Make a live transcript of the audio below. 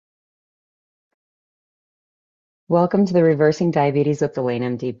Welcome to the Reversing Diabetes with Delane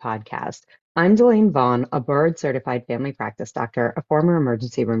MD podcast. I'm Delane Vaughn, a board certified family practice doctor, a former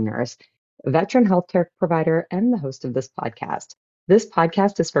emergency room nurse, a veteran healthcare provider, and the host of this podcast. This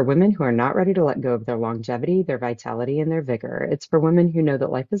podcast is for women who are not ready to let go of their longevity, their vitality, and their vigor. It's for women who know that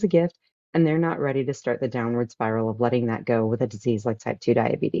life is a gift and they're not ready to start the downward spiral of letting that go with a disease like type 2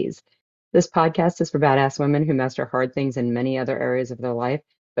 diabetes. This podcast is for badass women who master hard things in many other areas of their life,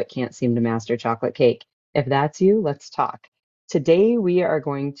 but can't seem to master chocolate cake. If that's you, let's talk. Today, we are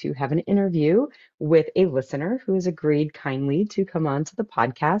going to have an interview with a listener who has agreed kindly to come on to the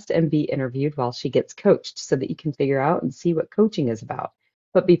podcast and be interviewed while she gets coached so that you can figure out and see what coaching is about.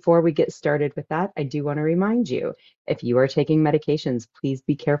 But before we get started with that, I do want to remind you, if you are taking medications, please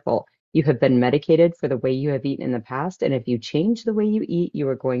be careful. You have been medicated for the way you have eaten in the past, and if you change the way you eat, you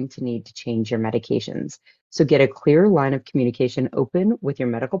are going to need to change your medications. So get a clear line of communication open with your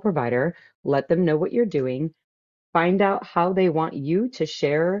medical provider. Let them know what you're doing. Find out how they want you to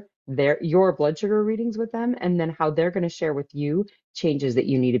share your blood sugar readings with them, and then how they're going to share with you changes that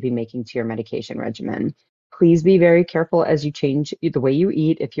you need to be making to your medication regimen. Please be very careful as you change the way you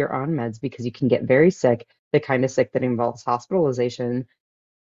eat if you're on meds, because you can get very sick, the kind of sick that involves hospitalization,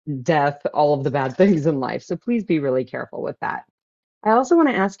 death, all of the bad things in life. So please be really careful with that. I also want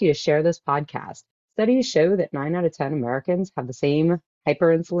to ask you to share this podcast. Studies show that 9 out of 10 Americans have the same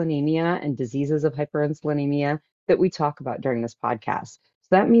hyperinsulinemia and diseases of hyperinsulinemia that we talk about during this podcast. So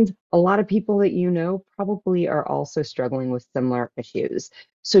that means a lot of people that you know probably are also struggling with similar issues.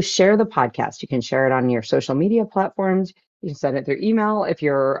 So share the podcast. You can share it on your social media platforms. You can send it through email. If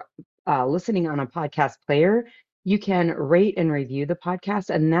you're listening on a podcast player, you can rate and review the podcast,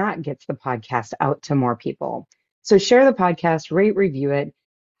 and that gets the podcast out to more people. So share the podcast, rate, review it,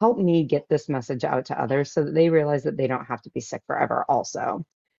 help me get this message out to others so that they realize that they don't have to be sick forever also.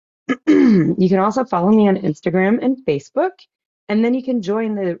 You can also follow me on Instagram and Facebook, and then you can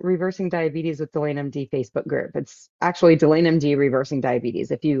join the Reversing Diabetes with Delane MD Facebook group. It's actually Delane MD Reversing Diabetes.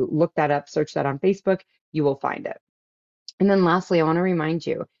 If you look that up, search that on Facebook, you will find it. And then lastly, I want to remind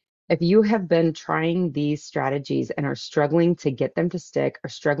you, if you have been trying these strategies and are struggling to get them to stick, or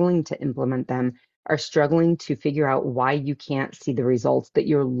struggling to implement them, are struggling to figure out why you can't see the results that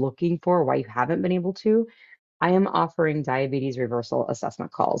you're looking for, why you haven't been able to, I am offering diabetes reversal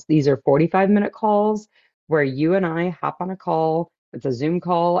assessment calls. These are 45-minute calls where you and I hop on a call. It's a Zoom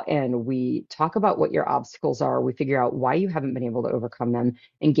call, and we talk about what your obstacles are. We figure out why you haven't been able to overcome them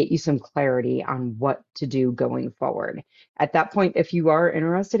and get you some clarity on what to do going forward. At that point, if you are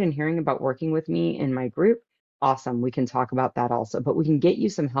interested in hearing about working with me in my group, awesome. We can talk about that also, but we can get you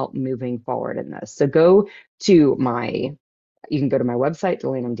some help moving forward in this. So you can go to my website,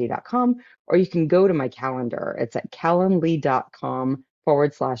 delanemd.com, or you can go to my calendar. It's at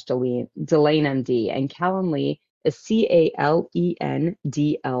calendly.com/DelaneMD. And Calendly is CALENDLY.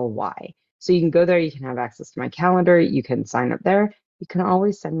 So you can go there, you can have access to my calendar, you can sign up there. You can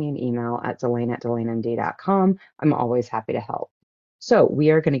always send me an email at delane@delanemd.com. I'm always happy to help. So we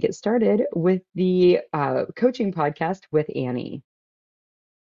are going to get started with the coaching podcast with Annie.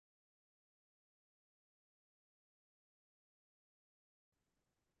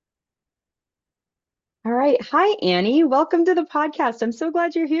 All right. Hi, Annie. Welcome to the podcast. I'm so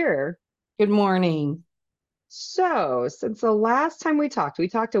glad you're here. Good morning. So, since the last time we talked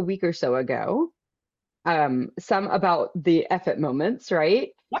a week or so ago, some about the effort moments,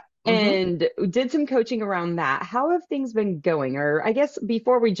 right? Yep. And did some coaching around that. How have things been going? Or I guess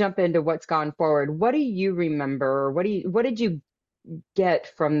before we jump into what's gone forward, what do you remember? What did you get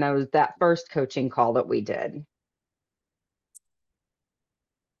from that first coaching call that we did?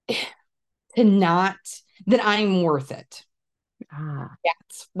 To not that I'm worth it. Ah,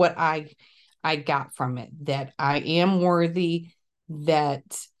 That's what I got from it. That I am worthy.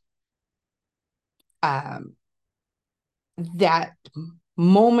 That um that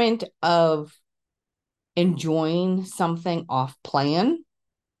moment of enjoying something off plan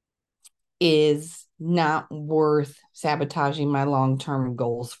is not worth sabotaging my long-term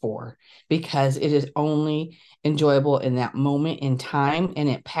goals for, because it is only enjoyable in that moment in time, and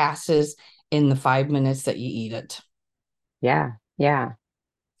it passes in the 5 minutes that you eat it. yeah, yeah.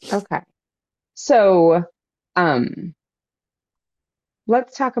 Okay. So, um,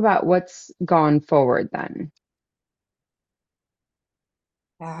 let's talk about what's gone forward then.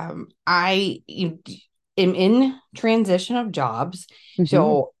 I am in transition of jobs, Hmm.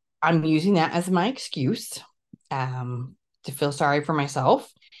 so I'm using that as my excuse um, to feel sorry for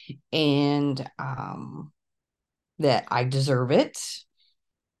myself, and that I deserve it.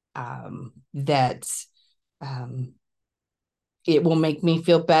 That um, It will make me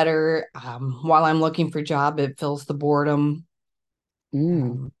feel better. While I'm looking for a job, it fills the boredom. Mm,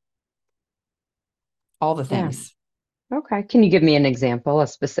 Um, all the yeah. things. Okay. Can you give me an example, a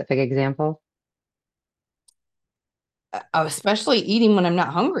specific example? Especially eating when I'm not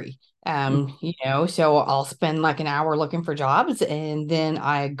hungry. Mm, So I'll spend like an hour looking for jobs and then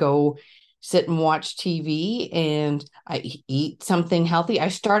I go sit and watch TV and I eat something healthy. I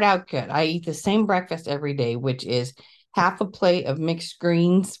start out good. I eat the same breakfast every day, which is half a plate of mixed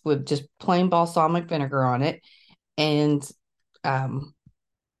greens with just plain balsamic vinegar on it and um,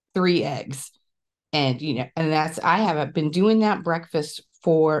 3 eggs. And that's, I have been doing that breakfast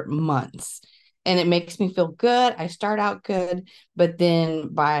for months and it makes me feel good. I start out good, but then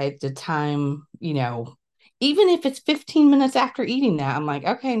by the time, even if it's 15 minutes after eating that, I'm like,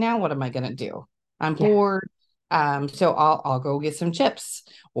 okay, now what am I going to do? I'm yeah. bored. So I'll go get some chips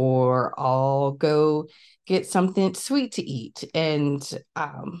or I'll go get something sweet to eat. And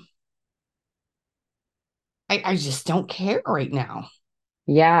I just don't care right now.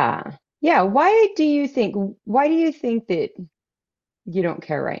 Yeah. Yeah. Why do you think that you don't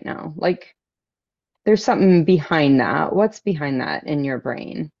care right now? Like there's something behind that. What's behind that in your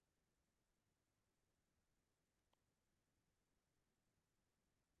brain?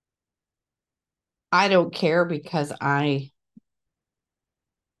 I don't care because I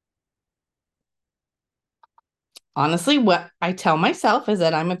honestly, what I tell myself is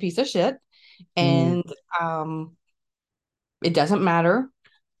that I'm a piece of shit Mm, and um, it doesn't matter.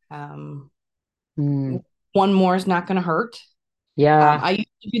 Um, mm, one more is not going to hurt. yeah. I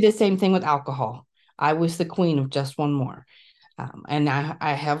used to do the same thing with alcohol. I was the queen of just one more. And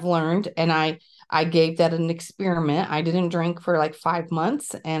I have learned, and I gave that an experiment. I didn't drink for like 5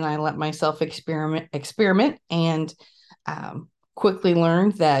 months, and I let myself experiment, and quickly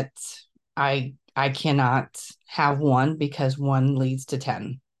learned that I cannot have one because one leads to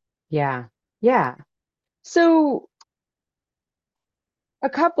 10. Yeah. Yeah. So a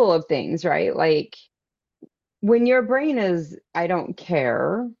couple of things, right? Like when your brain is, I don't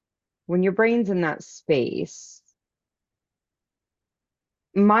care, when your brain's in that space,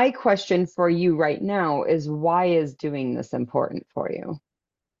 my question for you right now is why is doing this important for you?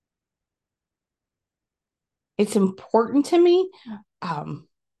 It's important to me. Um,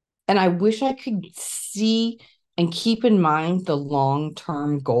 and I wish I could see and keep in mind the long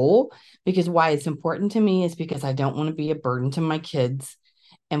term goal because why it's important to me is because I don't want to be a burden to my kids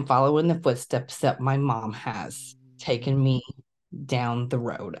and follow in the footsteps that my mom has taken me down the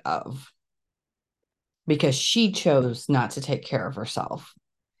road of because she chose not to take care of herself.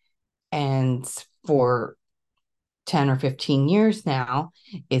 And for 10 or 15 years now,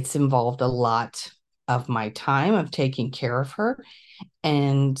 it's involved a lot of my time of taking care of her.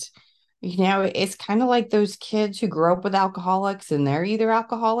 And, it's kind of like those kids who grow up with alcoholics and they're either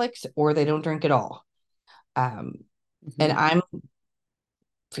alcoholics or they don't drink at all. Um, and Mhm. I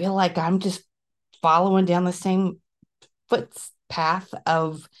feel like I'm just following down the same footpath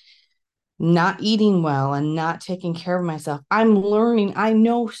of not eating well and not taking care of myself. I'm learning, I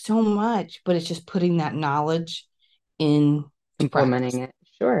know so much, but it's just putting that knowledge into practice. Implementing it.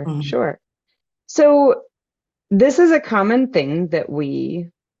 Sure, Mhm. sure. So this is a common thing that we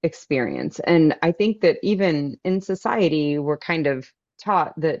experience. And I think that even in society, we're kind of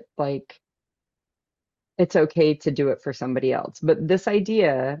taught that like it's okay to do it for somebody else. But this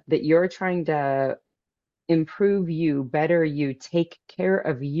idea that you're trying to improve you, better you, take care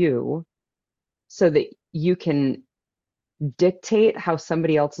of you so that you can dictate how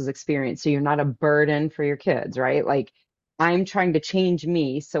somebody else's experience. So you're not a burden for your kids, right? Like I'm trying to change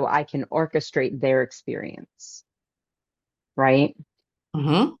me so I can orchestrate their experience, right?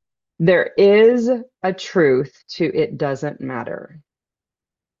 Mhm. There is a truth to it doesn't matter.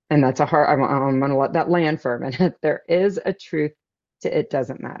 And that's a hard, I'm going to let that land for a minute. There is a truth to it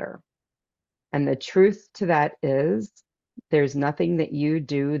doesn't matter. And the truth to that is there's nothing that you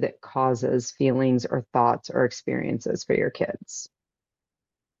do that causes feelings or thoughts or experiences for your kids.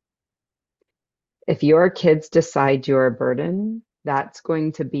 If your kids decide you're a burden, that's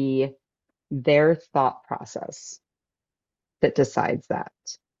going to be their thought process that decides that.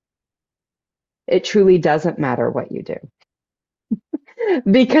 It truly doesn't matter what you do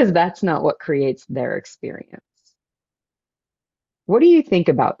because that's not what creates their experience. What do you think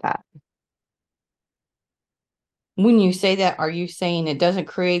about that? When you say that, are you saying it doesn't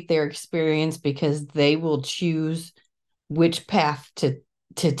create their experience because they will choose which path to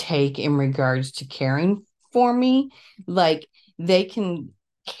take in regards to caring for me? Like they can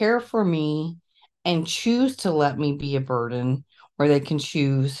care for me and choose to let me be a burden, or they can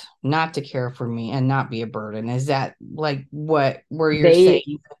choose not to care for me and not be a burden. Is that like what where you're saying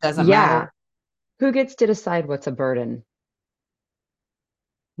They, it doesn't yeah, matter? who gets to decide what's a burden,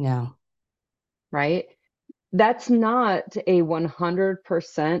 No. right? That's not a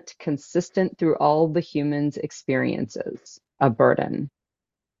 100% consistent through all the humans' experiences, a burden,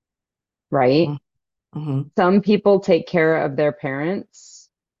 right? Mm-hmm. Some people take care of their parents.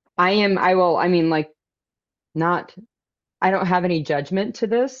 I mean, like, not, I don't have any judgment to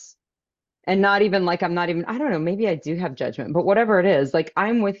this. And not even like, I'm not even, I don't know, maybe I do have judgment, but whatever it is, like,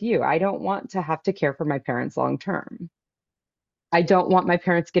 I'm with you. I don't want to have to care for my parents long term. I don't want my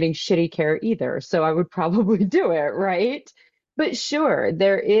parents getting shitty care either. So I would probably do it, right? But sure,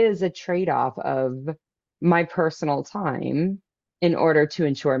 there is a trade-off of my personal time in order to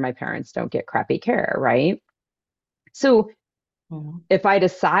ensure my parents don't get crappy care, right? So Yeah. if I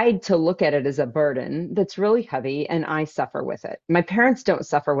decide to look at it as a burden that's really heavy and I suffer with it, my parents don't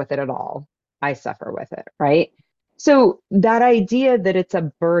suffer with it at all. I suffer with it, right? So that idea that it's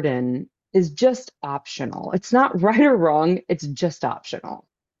a burden is just optional. It's not right or wrong, it's just optional.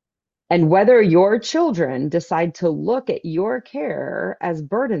 And whether your children decide to look at your care as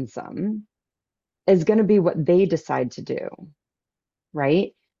burdensome is going to be what they decide to do,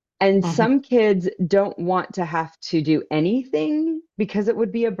 right? And Mhm. some kids don't want to have to do anything because it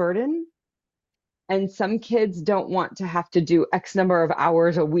would be a burden. And some kids don't want to have to do X number of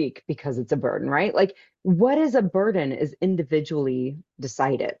hours a week because it's a burden, right? Like, what is a burden is individually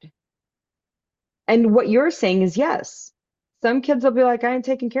decided. And what you're saying is yes. Some kids will be like, I ain't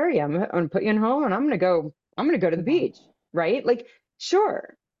taking care of you. I'm gonna put you in home and I'm gonna go to the beach, right? Like,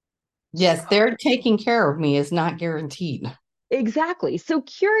 sure. Yes, they're taking care of me is not guaranteed. Exactly. So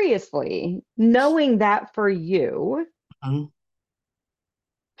curiously, knowing that for you, Mhm.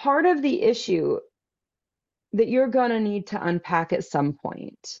 part of the issue that you're gonna need to unpack at some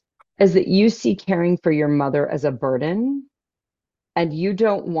point is that you see caring for your mother as a burden and you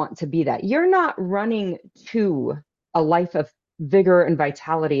don't want to be that. You're not running to a life of vigor and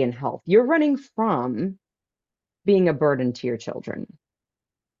vitality and health. You're running from being a burden to your children.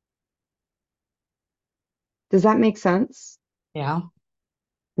 Does that make sense? Yeah.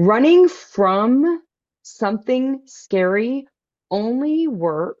 Running from something scary only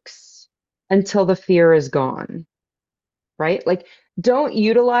works until the fear is gone, right? Like, don't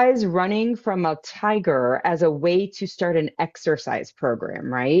utilize running from a tiger as a way to start an exercise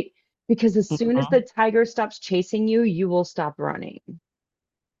program, right? Because as soon as the Mhm. tiger stops chasing you, you will stop running.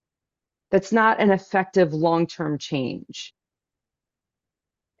 That's not an effective long-term change.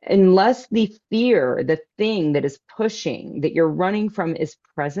 Unless the fear, the thing that is pushing, that you're running from is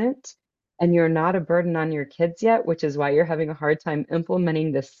present and you're not a burden on your kids yet, which is why you're having a hard time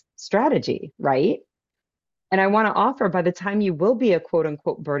implementing this strategy, right? And I want to offer by the time you will be a quote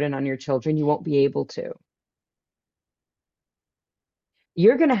unquote burden on your children, you won't be able to.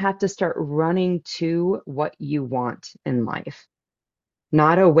 You're going to have to start running to what you want in life,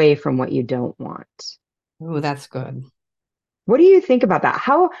 not away from what you don't want. Oh, that's good. What do you think about that?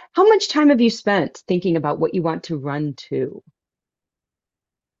 How much time have you spent thinking about what you want to run to?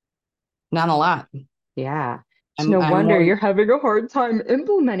 Not a lot. Yeah. It's no I'm wonder more, you're having a hard time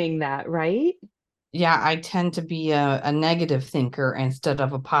implementing that, right? yeah, I tend to be a negative thinker instead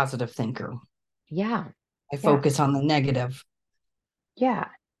of a positive thinker. Yeah. I Yeah. focus on the negative. Yeah.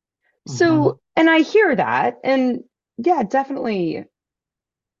 Mhm. So, and I hear that. And yeah, definitely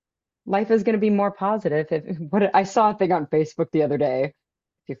life is going to be more positive if what I saw a thing on Facebook the other day.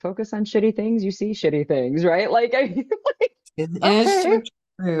 If you focus on shitty things, you see shitty things, right? Like, like, And it's okay. so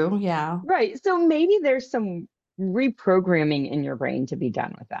true. Yeah. Right. So maybe there's some reprogramming in your brain to be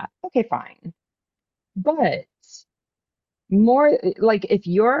done with that. Okay, fine. But more like if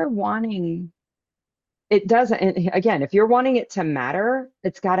you're wanting it doesn't, and again, if you're wanting it to matter,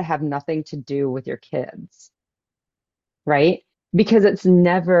 it's got to have nothing to do with your kids, right? Because it's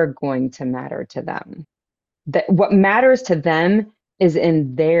never going to matter to them. That what matters to them is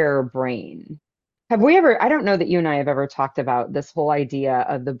in their brain. Have we ever, I don't know that you and I have ever talked about this whole idea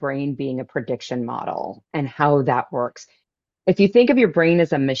of the brain being a prediction model and how that works. If you think of your brain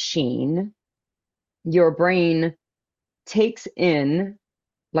as a machine, your brain takes in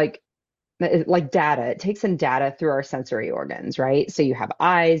like data. It takes in data through our sensory organs, right? So you have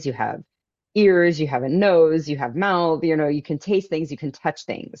eyes, you have ears, you have a nose, you have mouth, you can taste things, you can touch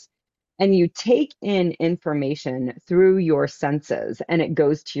things. And you take in information through your senses and it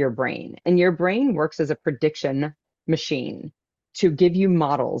goes to your brain. And your brain works as a prediction machine to give you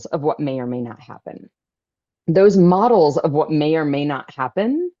models of what may or may not happen. Those models of what may or may not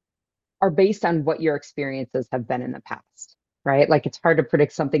happen are based on what your experiences have been in the past. right? Like it's hard to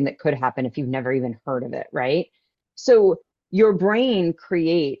predict something that could happen if you've never even heard of it, right? So your brain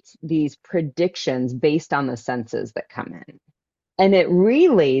creates these predictions based on the senses that come in. And it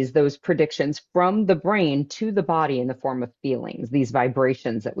relays those predictions from the brain to the body in the form of feelings, these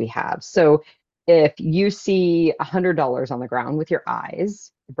vibrations that we have. So if you see $100 on the ground with your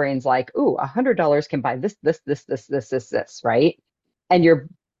eyes, the brain's like, ooh, $100 can buy this, right? And your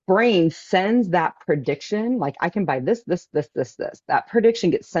brain sends that prediction, like I can buy this. That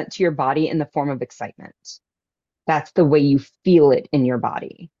prediction gets sent to your body in the form of excitement. That's the way you feel it in your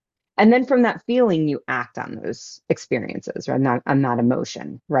body. And then from that feeling, you act on those experiences or on that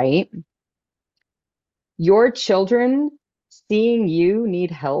emotion, right? Your children seeing you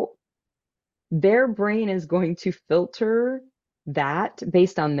need help, their brain is going to filter that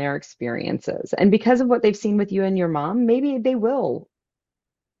based on their experiences. And because of what they've seen with you and your mom, maybe they will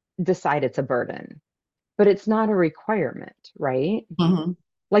decide it's a burden, but it's not a requirement, right? Mhm.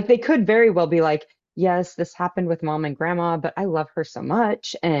 Like they could very well be like, yes, this happened with mom and grandma, but I love her so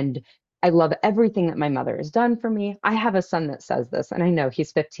much. And I love everything that my mother has done for me. I have a son that says this, and I know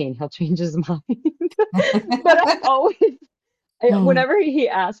he's 15, he'll change his mind. But I always, Mm. whenever he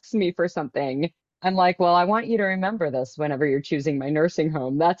asks me for something, I'm like, well, I want you to remember this whenever you're choosing my nursing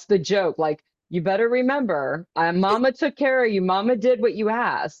home. That's the joke. Like, you better remember, mama took care of you. Mama did what you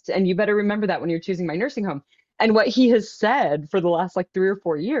asked. And you better remember that when you're choosing my nursing home. And what he has said for the last like 3 or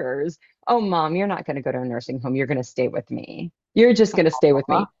 4 years, oh, mom, you're not going to go to a nursing home. You're going to stay with me. You're just going to stay with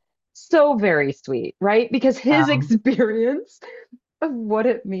me. So very sweet, right? Because his Um, experience of what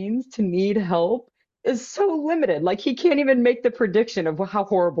it means to need help is so limited. Like he can't even make the prediction of how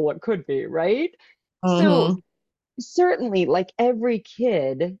horrible it could be, right? So mhm. certainly, like every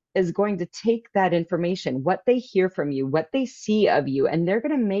kid is going to take that information, what they hear from you, what they see of you, and they're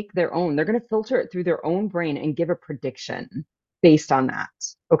going to make their own. They're going to filter it through their own brain and give a prediction based on that.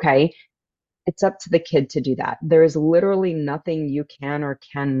 Okay. It's up to the kid to do that. There is literally nothing you can or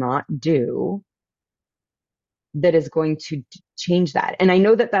cannot do that is going to change that. And I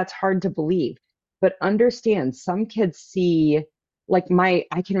know that that's hard to believe, but understand some kids see, like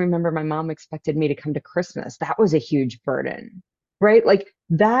I can remember my mom expected me to come to Christmas. That was a huge burden, right? Like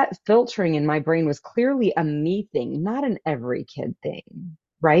that filtering in my brain was clearly a me thing, not an every kid thing,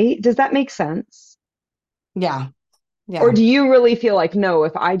 right? Does that make sense? Yeah, Or yeah. do you really feel like, no,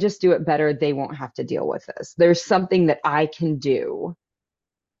 if I just do it better, they won't have to deal with this? There's something that I can do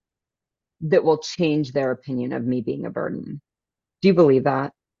that will change their opinion of me being a burden. Do you believe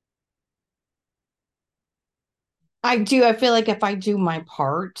that? I do. I feel like if I do my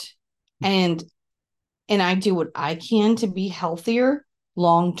part and I do what I can to be healthier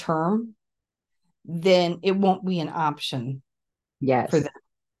long term, then it won't be an option for Yes. them.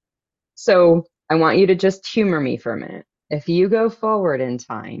 So I want you to just humor me for a minute. If you go forward in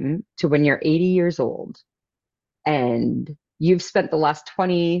time to when you're 80 years old and you've spent the last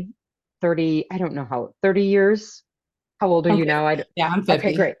 20, 30, I don't know how, 30 years? How old are I'm you now? 50. Yeah, I'm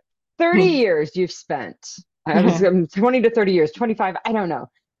Okay, 50. great. 30 years you've spent. I was 20 to 30 years, 25, I don't know.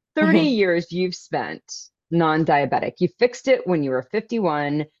 30 years you've spent non-diabetic. You fixed it when you were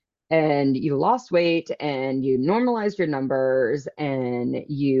 51 and you lost weight and you normalized your numbers and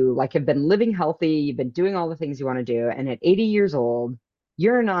you like have been living healthy, you've been doing all the things you want to do. And at 80 years old,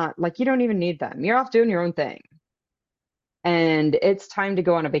 you're not like you don't even need them. You're off doing your own thing. And it's time to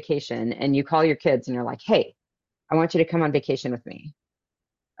go on a vacation and you call your kids and you're like, "Hey, I want you to come on vacation with me."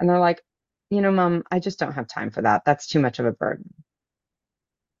 And they're like, Mom, I just don't have time for that. That's too much of a burden.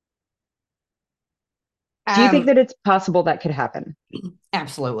 Do you think um, that it's possible that could happen?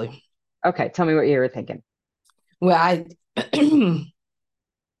 Absolutely. Okay, tell me what you were thinking. Well, I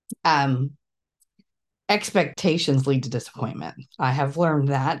um expectations lead to disappointment. I have learned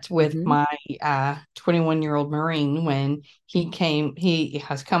that with Hmm. my 21-year-old Marine when he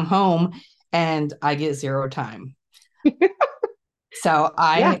has come home and I get zero time. So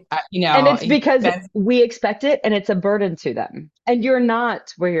Yeah. you And know, it's because we expect it and it's a burden to them. And you're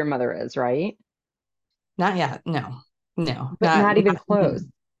not where your mother is, right? not yet. No, no, But not even not, close.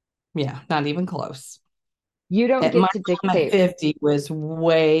 yeah, not even close. You don't My get to mom at dictate. 50 was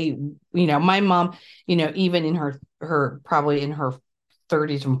way, my mom, even in her probably in her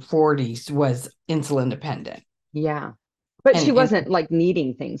 30s and 40s was insulin dependent. Yeah. But she And wasn't like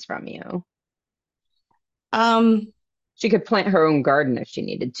needing things from you. um She could plant her own garden if she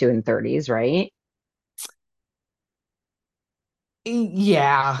needed to in 30s, right?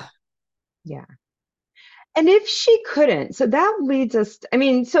 yeah. Yeah. And if she couldn't, so that leads us, I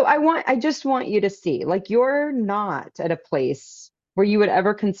mean, so I just want you to see, like, you're not at a place where you would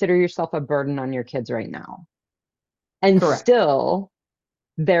ever consider yourself a burden on your kids right now. And Correct. still,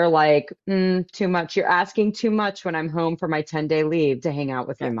 they're like, too much. You're asking too much when I'm home for my 10-day leave to hang out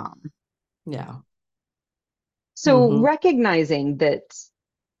with Yeah. your mom. Yeah. So Hmm. recognizing that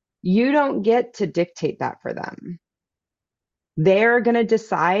you don't get to dictate that for them. They're going to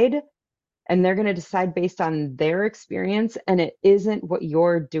decide, and they're going to decide based on their experience, and it isn't what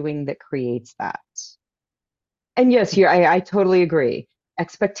you're doing that creates that. And yes, I totally agree.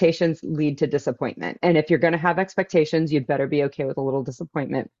 Expectations lead to disappointment. And if you're going to have expectations, you'd better be okay with a little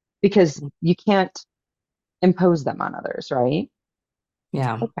disappointment because you can't impose them on others, right?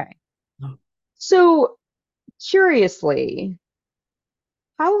 Yeah. Okay. So, curiously,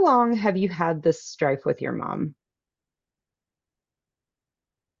 how long have you had this strife with your mom?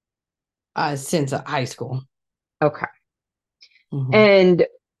 Since high school. Okay. Hmm. And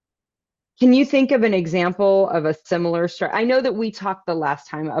can you think of an example of a similar strife? I know that we talked the last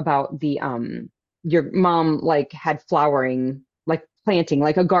time about the your mom like had flowering, like planting,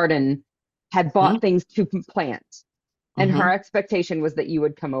 like a garden, had bought things to plant, and her Hmm. expectation was that you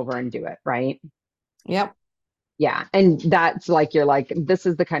would come over and do it, right? Yep. Yeah. And that's like you're like, this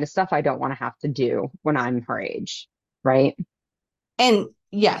is the kind of stuff I don't want to have to do when I'm her age, right? And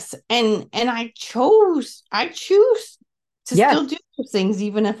yes, and I choose to still Yes. do those things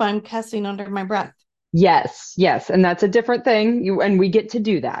even if I'm cussing under my breath. Yes, yes. And that's a different thing. And we get to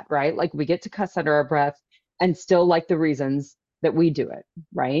do that, right? Like we get to cuss under our breath and still like the reasons that we do it,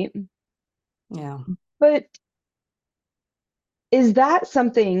 right? Yeah. But is that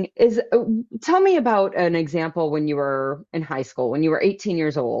something tell me about an example when you were in high school, when you were 18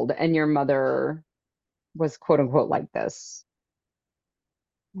 years old and your mother was quote unquote like this.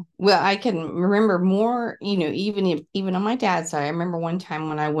 Well, I can remember more, even on my dad's side. I remember one time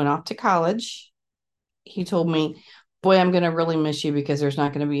when I went off to college, he told me, "Boy, I'm going to really miss you because there's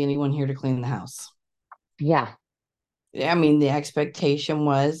not going to be anyone here to clean the house." Yeah. I mean, the expectation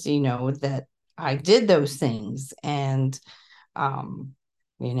was, that I did those things. And, um,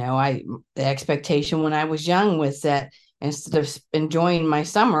 I, the expectation when I was young was that instead of enjoying my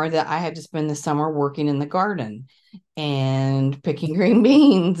summer, that I had to spend the summer working in the garden and picking green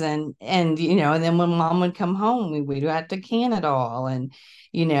beans and then when mom would come home, we'd have to can it all. And,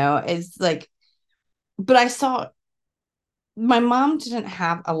 it's like, but I saw my mom didn't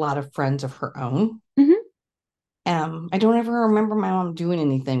have a lot of friends of her own. Hmm. I don't ever remember my mom doing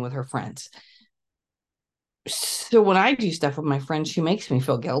anything with her friends. So when I do stuff with my friends, she makes me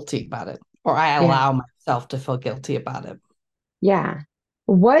feel guilty about it, or I Yeah. allow myself to feel guilty about it. Yeah.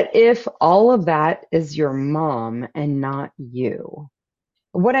 What if all of that is your mom and not you?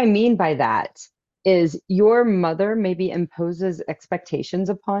 What I mean by that is your mother maybe imposes expectations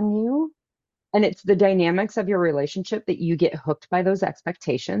upon you, and it's the dynamics of your relationship that you get hooked by those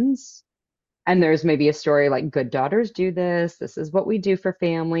expectations. And there's maybe a story like good daughters do this. This is what we do for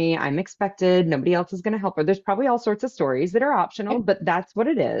family. I'm expected. Nobody else is going to help her. There's probably all sorts of stories that are optional, but that's what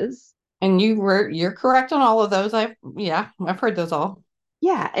it is. And you're correct on all of those. I've heard those all.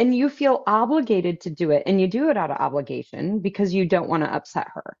 Yeah. And you feel obligated to do it. And you do it out of obligation because you don't want to upset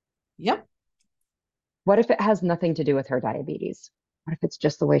her. Yep. What if it has nothing to do with her diabetes? What if it's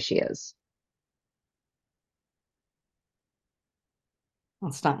just the way she is?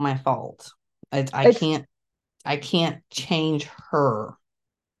 It's not my fault. I It's can't change her.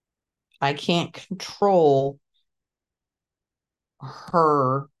 I can't control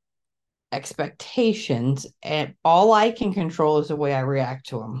her expectations, and all I can control is the way I react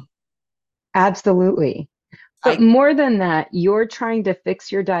to them. absolutely. But I more than that, you're trying to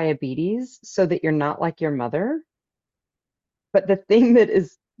fix your diabetes so that you're not like your mother. But the thing that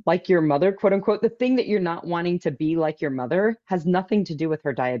is like your mother, quote unquote, the thing that you're not wanting to be like your mother has nothing to do with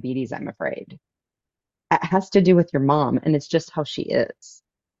her diabetes, I'm afraid. It has to do with your mom, and it's just how she is.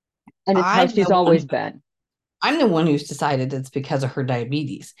 And it's how I'm she's the one always been. I'm the one who's decided it's because of her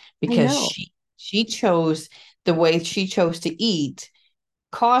diabetes, I because know. she chose the way she chose to eat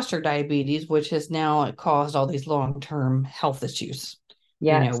caused her diabetes, which has now caused all these long-term health issues. You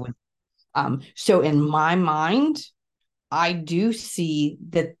Yes. know, so in my mind, I do see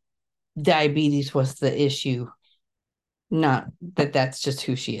that diabetes was the issue, not that that's just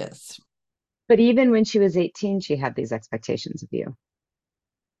who she is. But even when she was 18, she had these expectations of you.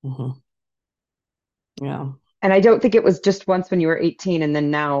 Hmm. Yeah. And I don't think it was just once when you were 18 and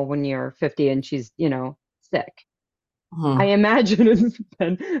then now when you're 50 and she's, sick. I Hmm. imagine it's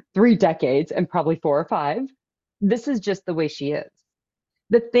been 3 decades and probably four or five. This is just the way she is.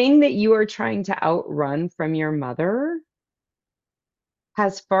 The thing that you are trying to outrun from your mother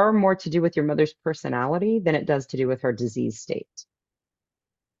has far more to do with your mother's personality than it does to do with her disease state.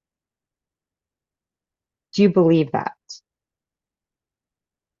 Do you believe that?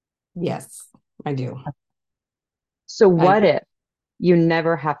 Yes, I do. So I what if you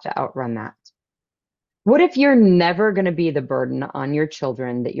never have to outrun that? What if you're never going to be the burden on your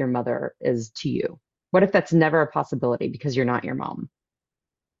children that your mother is to you? What if that's never a possibility because you're not your mom?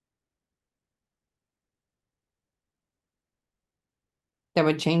 That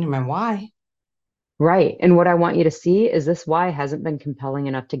would change my why. Right. And what I want you to see is this why hasn't been compelling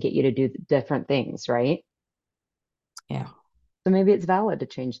enough to get you to do different things, right? Yeah. So maybe it's valid to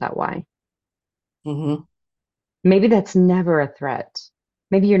change that why. Hmm. Maybe that's never a threat.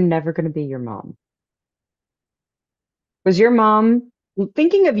 Maybe you're never going to be your mom. Was your mom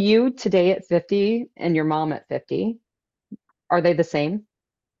thinking of you today at 50 and your mom at 50? Are they the same?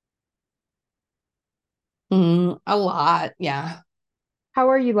 A lot. Yeah. How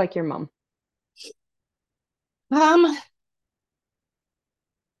are you like your mom? Um,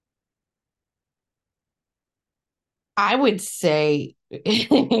 I would say,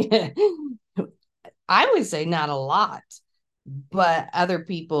 I would say not a lot, but other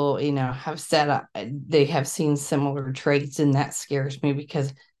people, have said they have seen similar traits, and that scares me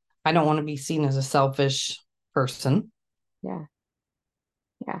because I don't want to be seen as a selfish person. Yeah,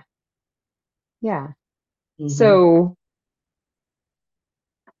 yeah, yeah. Hmm. So,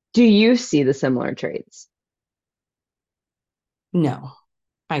 do you see the similar traits? No,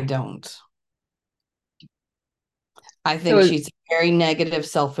 I don't. I think So, she's a very negative,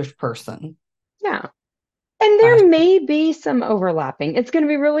 selfish person. yeah. And Uh, there may be some overlapping. It's going to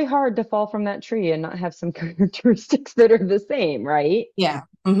be really hard to fall from that tree and not have some characteristics that are the same, right? yeah.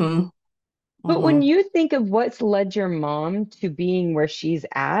 Hmm. But when Hmm. you think of what's led your mom to being where she's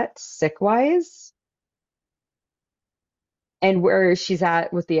at, sick wise, and where she's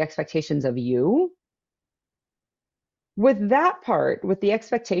at with the expectations of you, with that part, with the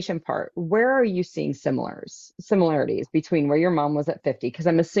expectation part, where are you seeing similarities between where your mom was at 50? Because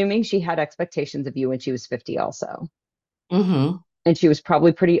I'm assuming she had expectations of you when she was 50 also. Hmm. And she was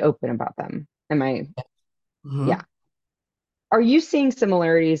probably pretty open about them. Am I? Yeah. Hmm. Are you seeing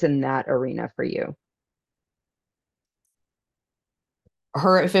similarities in that arena for you?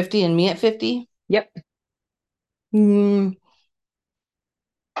 Her at 50 and me at 50. Yep. Mm,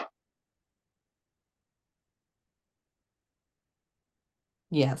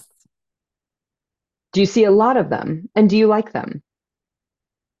 yes. Do you see a lot of them? And do you like them?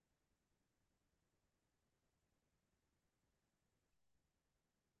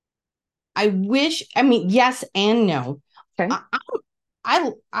 I wish, I mean, yes and no. Okay.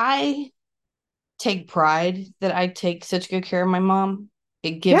 I take pride that I take such good care of my mom.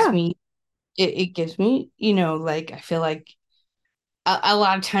 It gives Yeah. me it gives me, like I feel like a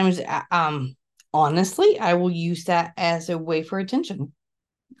lot of times honestly, I will use that as a way for attention.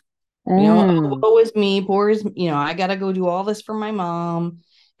 Oh, Mm. woe is me, poor is, I got to go do all this for my mom.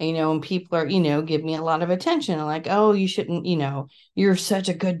 And people are, give me a lot of attention. Like, oh, you shouldn't, you're such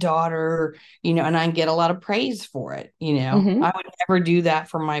a good daughter, and I get a lot of praise for it. Hmm. I would never do that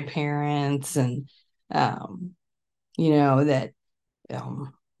for my parents. And, um, that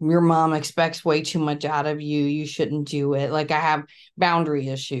your mom expects way too much out of you. You shouldn't do it. Like, I have boundary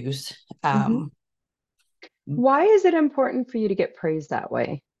issues. Hmm. Why is it important for you to get praised that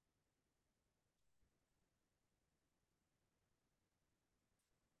way?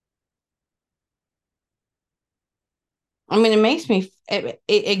 I mean, it makes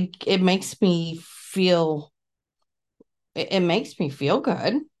me feel it makes me feel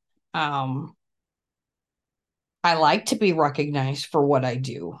good. Um, I like to be recognized for what I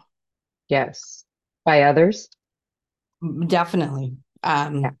do. Yes. By others? Definitely.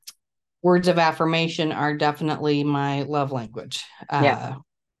 Yeah. Words of affirmation are definitely my love language. Yeah.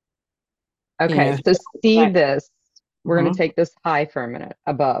 You Okay. know, So see I, this. We're going to mhm. take this high for a minute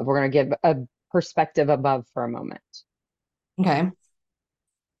above. We're going to give a perspective above for a moment. Okay.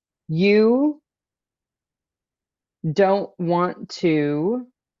 You don't want to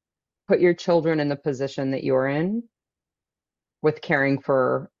put your children in the position that you're in with caring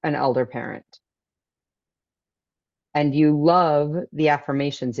for an elder parent. And you love the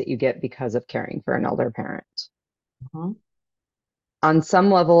affirmations that you get because of caring for an elder parent. Mhm. On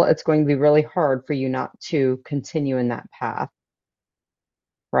some level, it's going to be really hard for you not to continue in that path,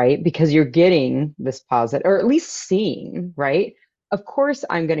 right? Because you're getting this positive, or at least seeing, right? Of course,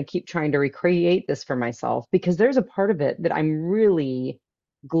 I'm going to keep trying to recreate this for myself because there's a part of it that I'm really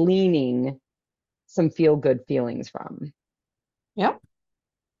gleaning some feel good feelings from, Yep.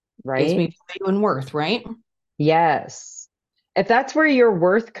 Gives right? me value and worth, right? Yes. If that's where your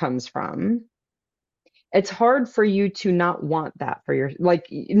worth comes from, It's hard for you to not want that for your, like,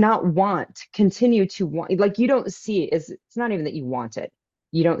 not want, continue to want, like, you don't see it as, it's not even that you want it.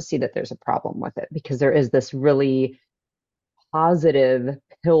 You don't see that there's a problem with it because there is this really positive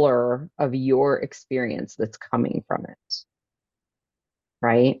pillar of your experience that's coming from it,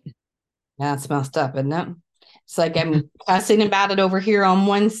 right? Yeah, it's messed up, isn't it? It's like I'm cussing about it over here on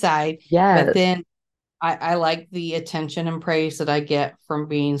one side, but Yes. then I like the attention and praise that I get from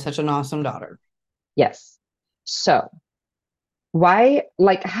being such an awesome daughter. Yes. So, why,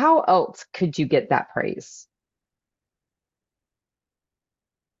 like, how else could you get that praise?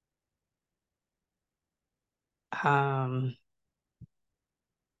 Um,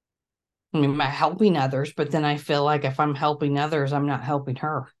 I mean, by helping others, but then I feel like if I'm helping others, I'm not helping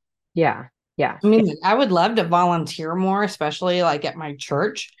her. Yeah. Yeah. I mean, I would love to volunteer more, especially like at my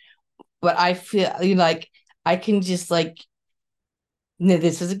church, but I feel like I can just like,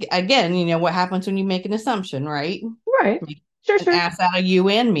 this is again, what happens when you make an assumption, right? Right. Sure, An sure. ass out of you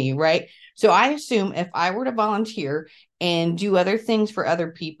and me, right? So I assume if I were to volunteer and do other things for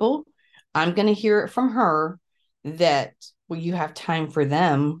other people, I'm going to hear it from her that, well, you have time for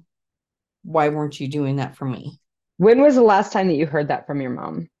them. Why weren't you doing that for me? When was the last time that you heard that from your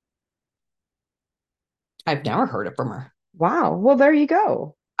mom? I've never heard it from her. Wow. Well, there you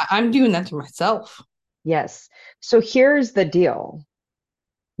go. I'm doing that to myself. Yes. So here's the deal.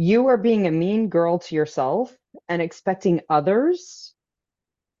 You are being a mean girl to yourself and expecting others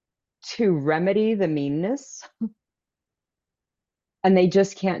to remedy the meanness, and they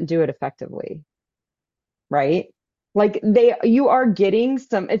just can't do it effectively, right? Like you are getting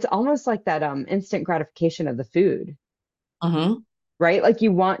some, it's almost like that instant gratification of the food, Mm-hmm. right? Like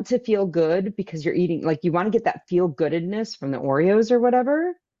you want to feel good because you're eating, like you want to get that feel goodness from the Oreos or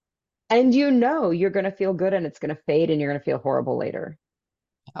whatever. And you know you're going to feel good and it's going to fade and you're going to feel horrible later.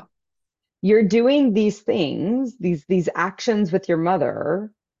 You're doing these things, these actions with your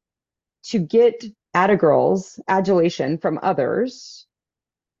mother to get girls adulation from others.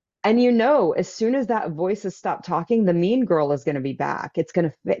 And you know, as soon as that voice has stopped talking, the mean girl is going to be back. It's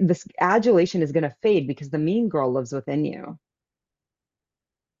going to, this adulation is going to fade because the mean girl lives within you.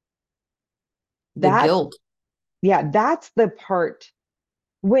 The That, guilt. yeah, that's the part.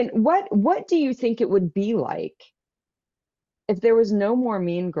 What do you think it would be like if there was no more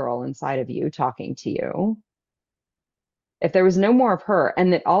mean girl inside of you talking to you? If there was no more of her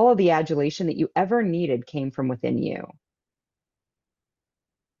and that all of the adulation that you ever needed came from within you?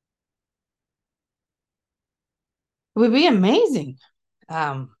 It would be amazing.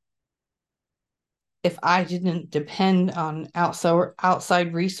 Um, if I didn't depend on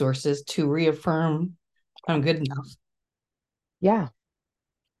outside resources to reaffirm I'm good enough. Yeah.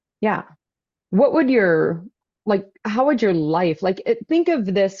 Yeah. What would your, like, how would your life, like, think of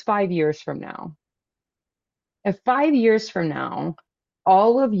this 5 years from now. If 5 years from now,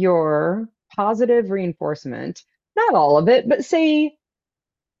 all of your positive reinforcement, not all of it, but say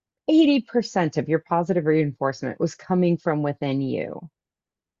 80% of your positive reinforcement was coming from within you.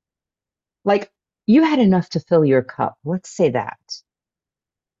 Like you had enough to fill your cup. Let's say that.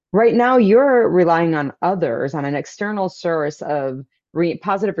 Right now, you're relying on others, on an external source of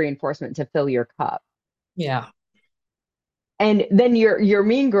positive reinforcement to fill your cup. Yeah. And then your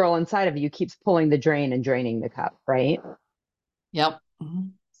mean girl inside of you keeps pulling the drain and draining the cup, right? Yep.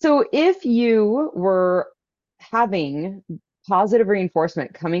 Mhm. So if you were having positive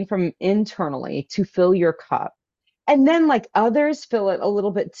reinforcement coming from internally to fill your cup, and then like others fill it a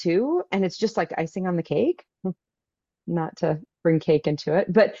little bit too, and it's just like icing on the cake, not to bring cake into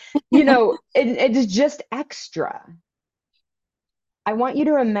it, but it is just extra. I want you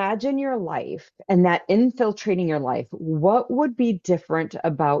to imagine your life and that infiltrating your life. What would be different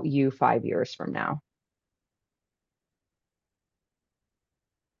about you 5 years from now?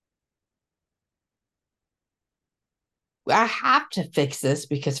 I have to fix this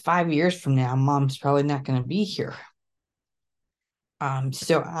because 5 years from now, mom's probably not going to be here.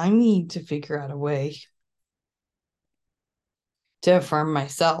 So I need to figure out a way to affirm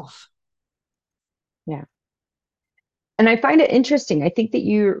myself. Yeah. And I find it interesting. I think that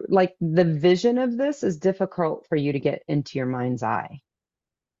you like the vision of this is difficult for you to get into your mind's eye.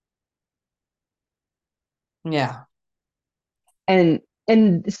 Yeah. And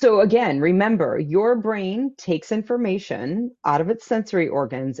so again, remember, your brain takes information out of its sensory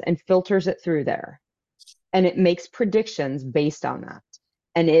organs and filters it through there. And it makes predictions based on that.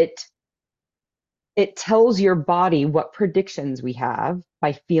 And it tells your body what predictions we have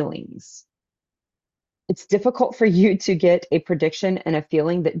by feelings. It's difficult for you to get a prediction and a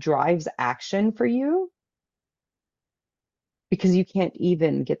feeling that drives action for you because you can't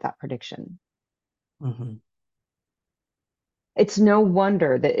even get that prediction. Mm-hmm. It's no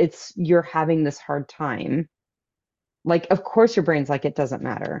wonder that you're having this hard time. Like, of course your brain's like, it doesn't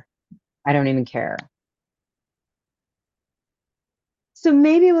matter. I don't even care. So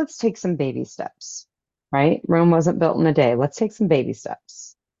maybe let's take some baby steps, right? Rome wasn't built in a day. Let's take some baby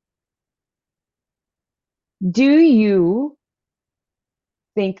steps. Do you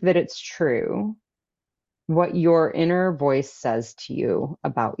think that it's true what your inner voice says to you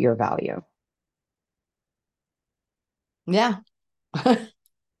about your value? Yeah.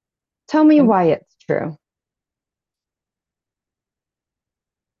 Tell me why it's true.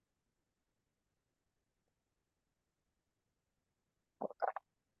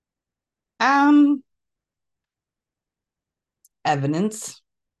 Um, Evidence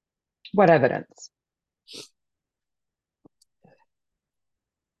What evidence?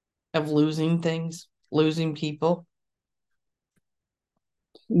 of losing things, losing people.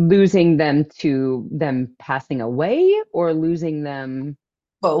 Losing them to them passing away or losing them?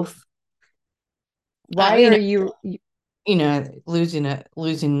 Both. Why You are know, you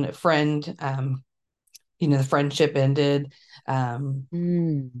losing a friend. The friendship ended. Um,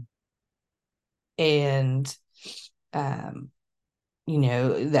 mm, and um,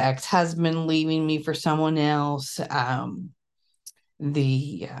 the ex-husband leaving me for someone else.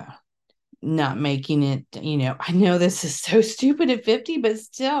 The not making it, I know this is so stupid at 50, but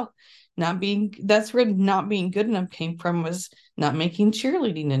still that's where not being good enough came from, was not making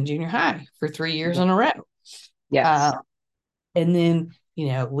cheerleading in junior high for 3 years yeah, in a row. yes. And then,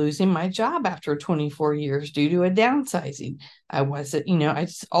 losing my job after 24 years due to a downsizing. I wasn't, I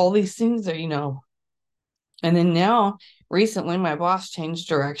just, all these things are, and then now recently my boss changed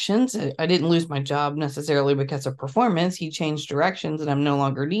directions. I didn't lose my job necessarily because of performance. He changed directions and I'm no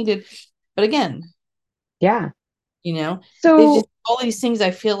longer needed. But again, Yeah. you know, it's just So, all these things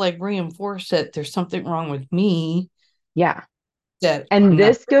I feel like reinforce that there's something wrong with me, yeah. that And I'm not.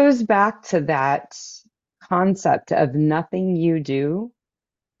 this goes back to that concept of nothing you do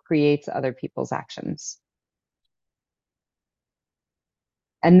creates other people's actions.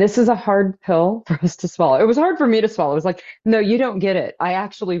 And this is a hard pill for us to swallow. It was hard for me to swallow. It was like, no, you don't get it. I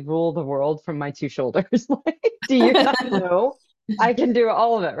actually rule the world from my two shoulders. Like, do you not know? I can do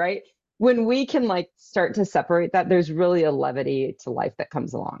all of it, right? When we can like start to separate that, there's really a levity to life that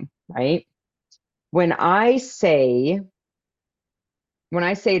comes along, right? When I say, when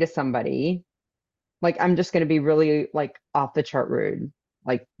I say to somebody, like, I'm just going to be really like off the chart rude,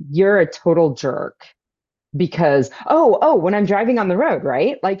 like, you're a total jerk because when I'm driving on the road,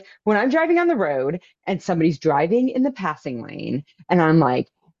 right? Like when I'm driving on the road and somebody's driving in the passing lane and I'm like,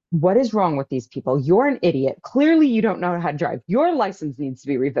 what is wrong with these people? You're an idiot. Clearly you don't know how to drive. Your license needs to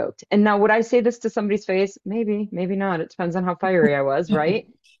be revoked. And now would I say this to somebody's face? Maybe, maybe not. It depends on how fiery I was, right?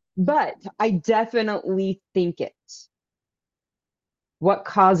 But I definitely think it. What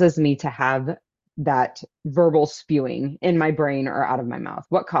causes me to have that verbal spewing in my brain or out of my mouth?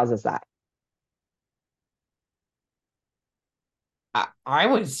 What causes that? I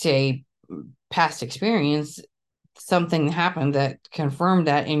would say past experience, something happened that confirmed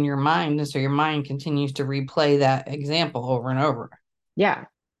that in your mind. And so your mind continues to replay that example over and over. Yeah.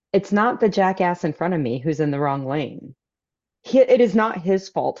 It's not the jackass in front of me who's in the wrong lane. It is not his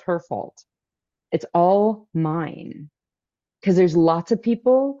fault, her fault. It's all mine. Because there's lots of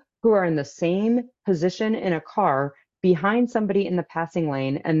people who are in the same position in a car behind somebody in the passing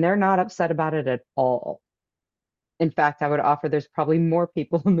lane, and they're not upset about it at all. In fact, I would offer there's probably more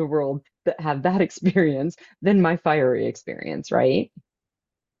people in the world that have that experience than my fiery experience, right?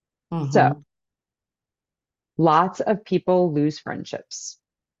 So Mm-hmm. lots of people lose friendships.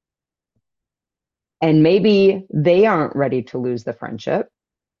 And maybe they aren't ready to lose the friendship,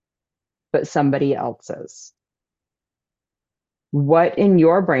 but somebody else's. What in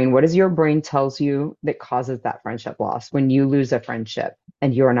your brain, what does your brain tells you that causes that friendship loss when you lose a friendship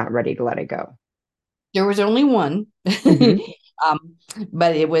and you're not ready to let it go? There was only one, Hmm. um,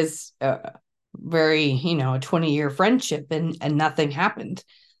 but it was very, a 20-year friendship, and nothing happened.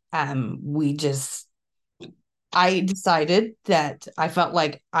 We just, I decided that I felt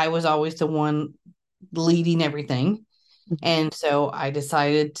like I was always the one leading everything. And so I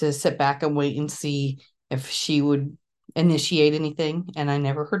decided to sit back and wait and see if she would initiate anything. And I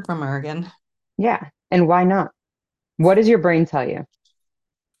never heard from her again. Yeah. And why not? What does your brain tell you?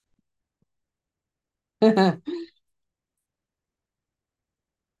 At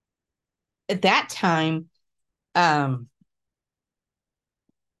that time, um,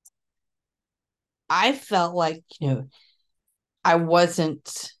 I felt like, I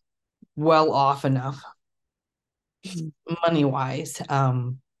wasn't well off enough Mhm. money wise.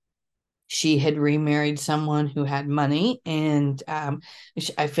 she had remarried someone who had money, and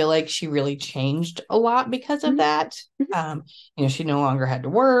I feel like she really changed a lot because of Mhm, that. mhm. um, she no longer had to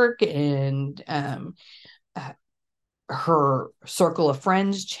work, and uh, her circle of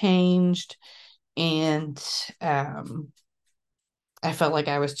friends changed, and I felt like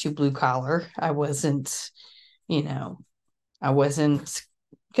I was too blue collar. You know, I wasn't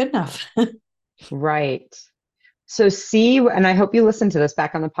good enough. Right. So see, and I hope you listen to this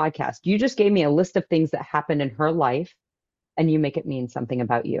back on the podcast. You just gave me a list of things that happened in her life, and you make it mean something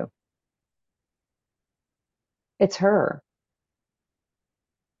about you. It's her.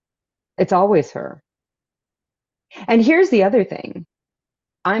 It's always her. And here's the other thing.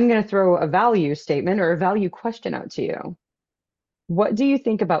 I'm going to throw a value statement or a value question out to you. What do you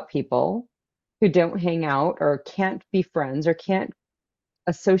think about people who don't hang out or can't be friends or can't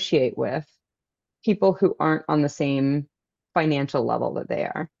associate with people who aren't on the same financial level that they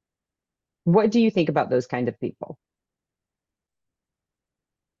are? What do you think about those kind of people?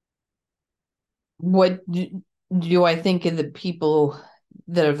 What do I think of the people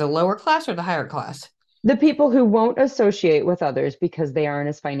that are the lower class or the higher class? The people who won't associate with others because they aren't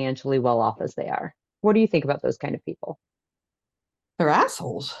as financially well off as they are. What do you think about those kind of people? They're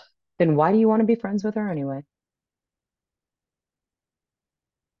assholes. Then why do you want to be friends with her anyway?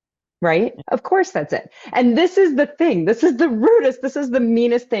 Right? Of course, that's it. And this is the thing. This is the rudest. This is the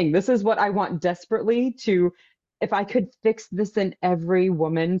meanest thing. This is what I want desperately to. If I could fix this in every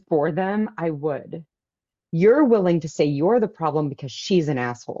woman for them, I would. You're willing to say you're the problem because she's an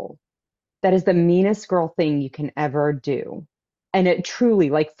asshole. That is the meanest girl thing you can ever do. And it truly,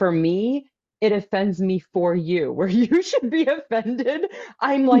 like for me, it offends me for you, where you should be offended.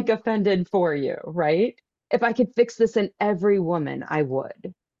 I'm like offended for you, right? If I could fix this in every woman, I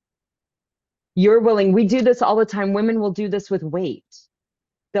would. You're willing. We do this all the time. Women will do this with weight.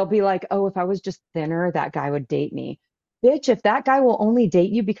 They'll be like, oh, if I was just thinner, that guy would date me. Bitch, if that guy will only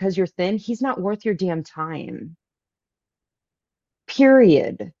date you because you're thin, he's not worth your damn time.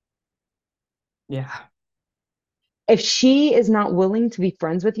 Period. Yeah. If she is not willing to be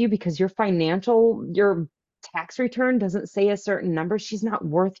friends with you because your tax return doesn't say a certain number, she's not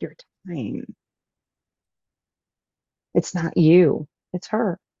worth your time. It's not you, it's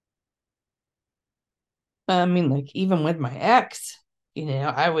her. I mean, like, even with my ex,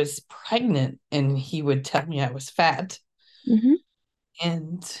 I was pregnant and he would tell me I was fat. Mhm.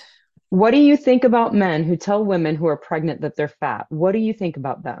 And What do you think about men who tell women who are pregnant that they're fat? What do you think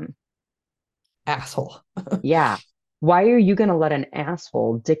about them? asshole. Yeah. Why are you going to let an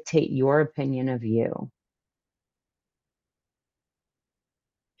asshole dictate your opinion of you?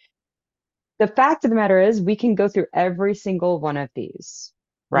 The fact of the matter is, we can go through every single one of these,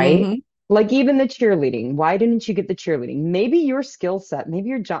 right? Hmm. Like even the cheerleading. Why didn't you get the cheerleading? Maybe your skill set, maybe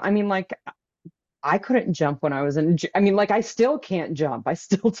your job. I mean, like I couldn't jump when I was I mean, like I still can't jump. I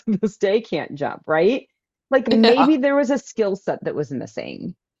still to this day can't jump, right? Like Yeah. maybe there was a skill set that was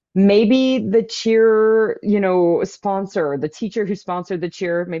missing. Maybe the cheer, sponsor, the teacher who sponsored the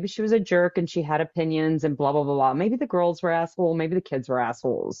cheer, maybe she was a jerk and she had opinions and blah, blah, blah, blah. Maybe the girls were assholes. Maybe the kids were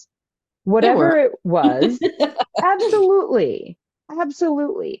assholes. They were. Whatever it was, absolutely,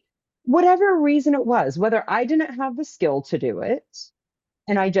 absolutely. Whatever reason it was, whether I didn't have the skill to do it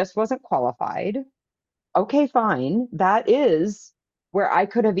and I just wasn't qualified, okay, fine. That is where I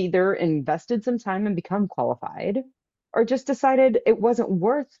could have either invested some time and become qualified or just decided it wasn't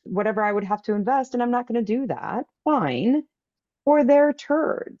worth whatever I would have to invest and I'm not going to do that. Fine. Or they're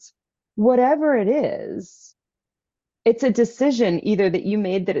turds. Whatever it is, it's a decision either that you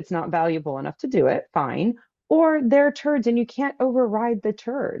made that it's not valuable enough to do it, fine, or they're turds and you can't override the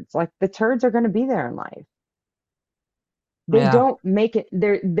turds. Like the turds are going to be there in life. They Yeah. don't make it,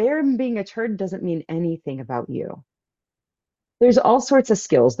 their being a turd doesn't mean anything about you. There's all sorts of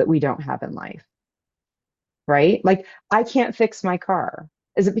skills that we don't have in life, right? Like I can't fix my car.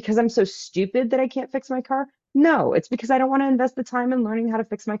 Is it because I'm so stupid that I can't fix my car? No, it's because I don't want to invest the time in learning how to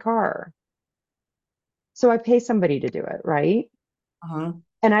fix my car. So I pay somebody to do it, right? Uh-huh.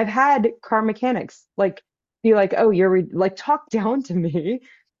 And I've had car mechanics like be like, "Oh, like talk down to me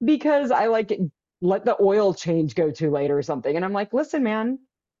because I like let the oil change go too late or something." And I'm like, "Listen, man,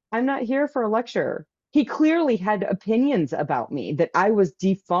 I'm not here for a lecture." He clearly had opinions about me that I was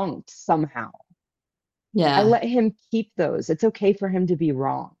defunct somehow. I Yeah. let him keep those. It's okay for him to be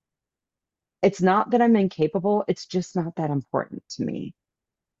wrong. It's not that I'm incapable, it's just not that important to me.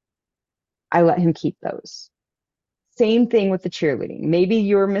 I let him keep those. Same thing with the cheerleading. Maybe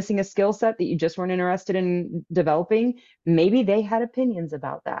you're missing a skill set that you just weren't interested in developing. Maybe they had opinions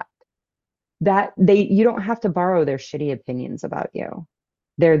about that. You don't have to borrow their shitty opinions about you.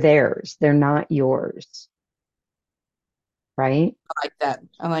 They're theirs. They're not yours, right? I like that.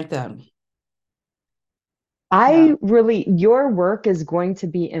 I like that. Yeah. Your work is going to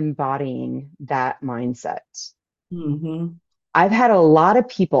be embodying that mindset. Hmm. I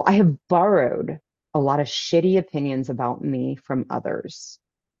have borrowed a lot of shitty opinions about me from others.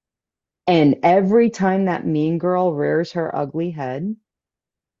 And every time that mean girl rears her ugly head,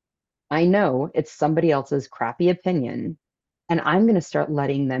 I know it's somebody else's crappy opinion, and I'm going to start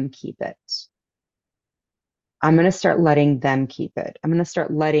letting them keep it. I'm going to start letting them keep it. I'm going to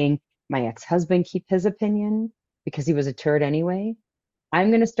start letting my ex-husband keep his opinion because he was a turd anyway. I'm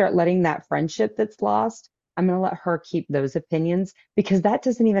going to start letting that friendship that's lost, I'm going to let her keep those opinions because that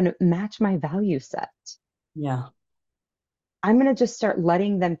doesn't even match my value set. Yeah. I'm going to just start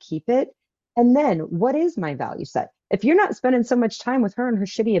letting them keep it. And then what is my value set? If you're not spending so much time with her and her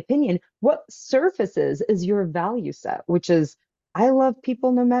shitty opinion, what surfaces is your value set, which is I love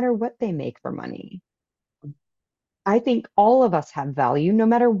people no matter what they make for money. I think all of us have value no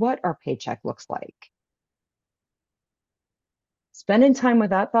matter what our paycheck looks like. Spending time with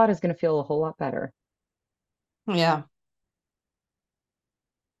that thought is going to feel a whole lot better. Yeah.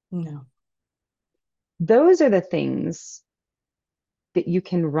 No. Those are the things that you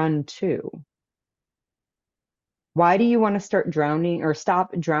can run to. Why do you want to start drowning or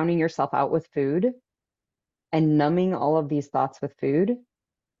stop drowning yourself out with food and numbing all of these thoughts with food?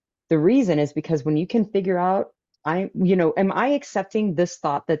 The reason is because when you can figure out, am I accepting this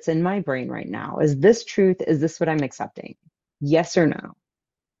thought that's in my brain right now? Is this truth? Is this what I'm accepting? Yes or no?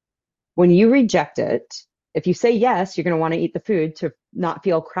 When you reject it, if you say yes, you're going to want to eat the food to not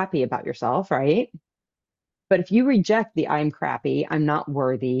feel crappy about yourself, right? But if you reject the I'm crappy, I'm not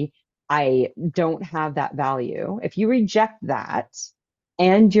worthy, I don't have that value, if you reject that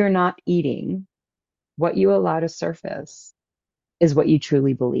and you're not eating, what you allow to surface is what you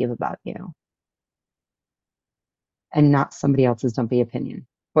truly believe about you and not somebody else's dumpy opinion.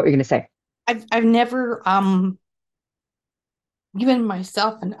 What were you going to say? I've never given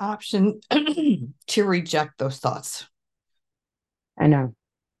myself an option to reject those thoughts I know.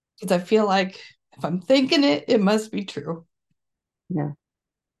 because I feel like if I'm thinking it, it must be true. Yeah.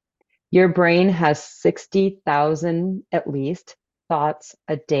 Your brain has 60,000 at least thoughts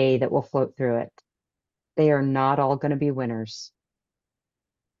a day that will float through it. They are not all going to be winners.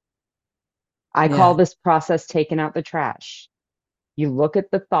 I call Yeah. this process taking out the trash. You look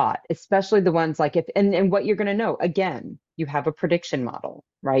at the thought, especially the ones like if, and what you're going to know, again, you have a prediction model,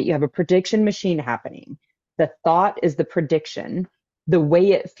 right? You have a prediction machine happening. The thought is the prediction. The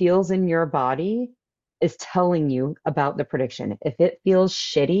way it feels in your body is telling you about the prediction. If it feels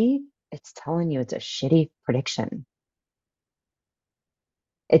shitty, it's telling you it's a shitty prediction.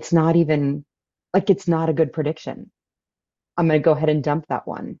 It's not even like it's not a good prediction. I'm going to go ahead and dump that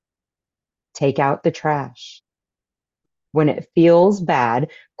one. Take out the trash. When it feels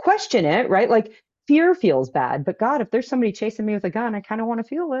bad, question it, right? Like fear feels bad, but God, if there's somebody chasing me with a gun, I kind of want to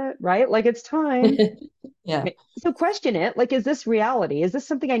feel it, right? Like it's time. Yeah. So question it, like, is this reality? Is this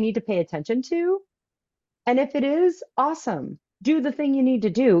something I need to pay attention to? And if it is, awesome. Do the thing you need to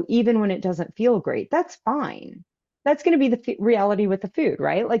do, even when it doesn't feel great. That's fine. That's going to be the reality with the food,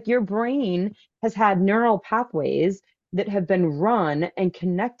 right? Like your brain has had neural pathways that have been run and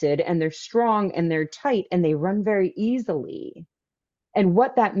connected, and they're strong and they're tight and they run very easily. And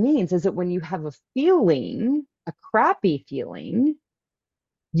what that means is that when you have a feeling, a crappy feeling,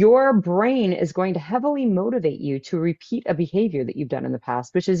 your brain is going to heavily motivate you to repeat a behavior that you've done in the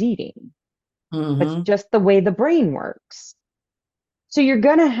past, which is eating. That's Hmm. just the way the brain works. So you're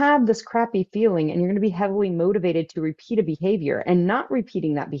going to have this crappy feeling and you're going to be heavily motivated to repeat a behavior. And not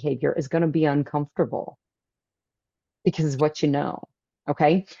repeating that behavior is going to be uncomfortable because it's what you know.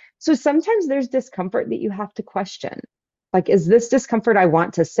 Okay. So sometimes there's discomfort that you have to question. Like, is this discomfort I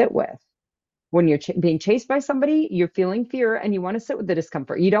want to sit with? When you're being chased by somebody, you're feeling fear and you want to sit with the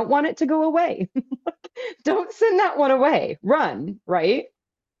discomfort. You don't want it to go away. Don't send that one away. Run, right?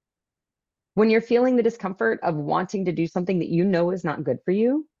 When you're feeling the discomfort of wanting to do something that you know is not good for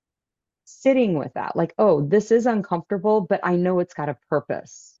you, sitting with that, like, oh, this is uncomfortable, but I know it's got a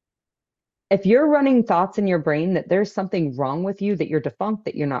purpose. If you're running thoughts in your brain that there's something wrong with you, that you're defunct,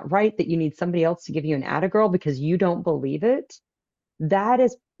 that you're not right, that you need somebody else to give you an Attagirl because you don't believe it, that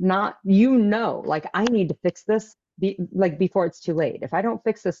is not, like I need to fix this like before it's too late. If I don't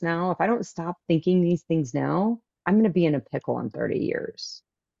fix this now, if I don't stop thinking these things now, I'm going to be in a pickle in 30 years,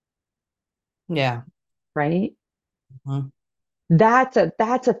 Yeah. right? Mhm. That's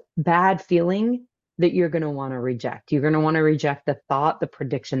a bad feeling that you're going to want to reject. You're going to want to reject the thought, the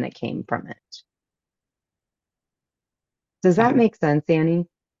prediction that came from it. Does that Yeah. make sense, Annie?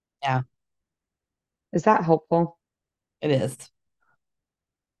 Yeah, Is that helpful? it is.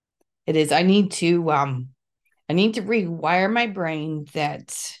 It is. I need to rewire my brain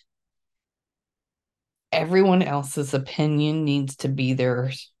that everyone else's opinion needs to be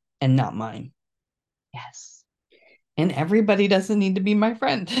theirs and not mine. Yes. And everybody doesn't need to be my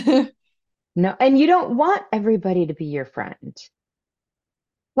friend. No, and you don't want everybody to be your friend.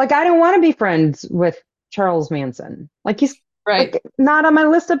 Like, I don't want to be friends with Charles Manson. Like, he's Right. like not on my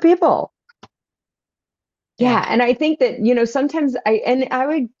list of people. Yeah. Yeah, and I think that, sometimes I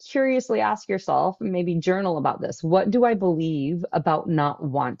would curiously ask yourself, and maybe journal about this. What do I believe about not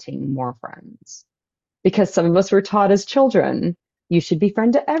wanting more friends? Because some of us were taught as children, you should be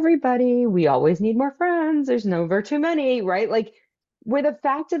friend to everybody. We always need more friends. There's never too many, right? Like, where the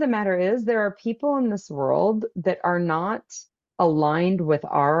fact of the matter is, there are people in this world that are not aligned with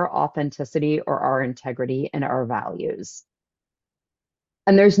our authenticity or our integrity and our values.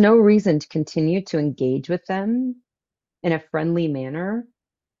 And there's no reason to continue to engage with them in a friendly manner.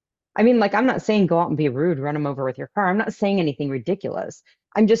 I mean, like, I'm not saying go out and be rude, run them over with your car. I'm not saying anything ridiculous.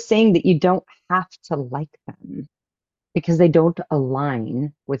 I'm just saying that you don't have to like them because they don't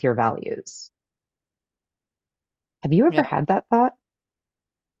align with your values. Have you ever Yeah. had that thought?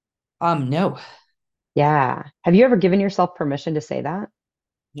 No. Yeah. Have you ever given yourself permission to say that?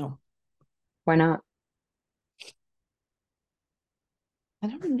 No. Why not? I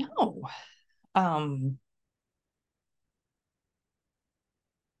don't know. Um,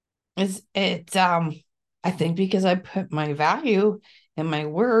 it's I think because I put my value and my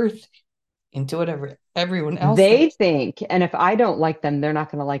worth into whatever everyone else They thinks. think, and if I don't like them, they're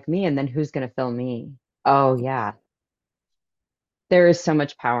not going to like me, and then who's going to fill me? Oh, yeah. There is so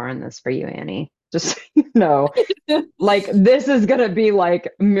much power in this for you, Annie. Just so you know, like this is going to be like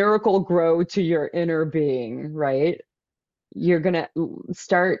miracle grow to your inner being, right? You're going to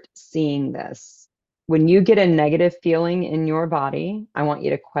start seeing this. When you get a negative feeling in your body, I want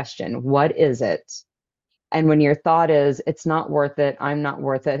you to question, what is it? And when your thought is, it's not worth it, I'm not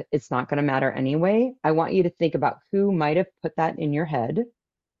worth it, it's not going to matter anyway, I want you to think about who might have put that in your head.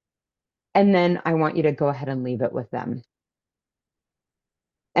 And then I want you to go ahead and leave it with them.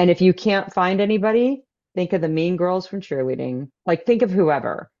 And if you can't find anybody, think of the mean girls from cheerleading. Like, think of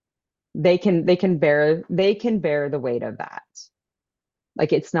whoever. They can bear the weight of that.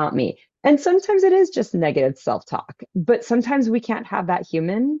 Like, it's not me. And sometimes it is just negative self-talk, but sometimes we can't have that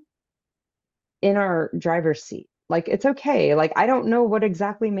human in our driver's seat. Like, it's okay. Like, I don't know what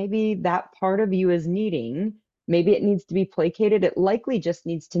exactly maybe that part of you is needing. Maybe it needs to be placated. It likely just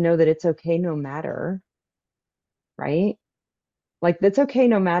needs to know that it's okay no matter, right? Like, that's okay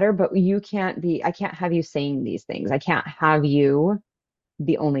no matter, but I can't have you saying these things. I can't have you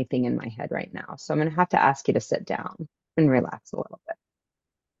the only thing in my head right now. So I'm going to have to ask you to sit down and relax a little bit.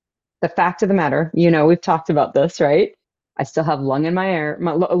 The fact of the matter, we've talked about this, right? I still have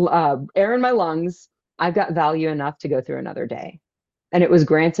air in my lungs. I've got value enough to go through another day. And it was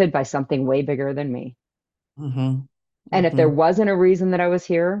granted by something way bigger than me. Mm-hmm. And if there Mm-hmm. wasn't a reason that I was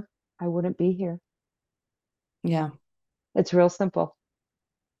here, I wouldn't be here. Yeah. It's real simple.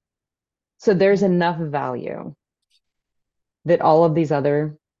 So there's enough value that all of these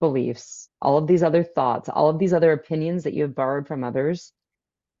other beliefs, all of these other thoughts, all of these other opinions that you have borrowed from others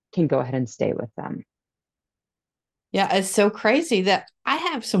can go ahead and stay with them. Yeah, it's so crazy that I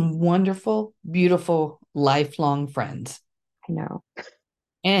have some wonderful, beautiful, lifelong friends. I know.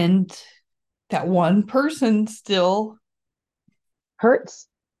 And that one person still, Hurts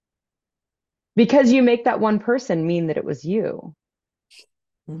because you make that one person mean that it was you.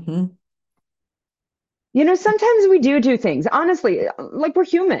 mhm, Sometimes we do things. Honestly, like, we're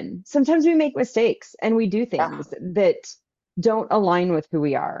human. Sometimes we make mistakes and we do yeah, things that don't align with who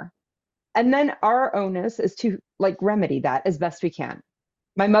we are. And then our onus is to, like, remedy that as best we can.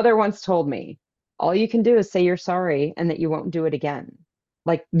 My mother once told me, all you can do is say you're sorry and that you won't do it again.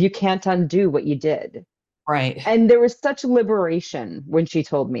 Like, you can't undo what you did. right. And there was such liberation when she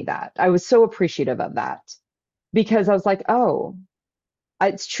told me that. I was so appreciative of that because I was like, oh,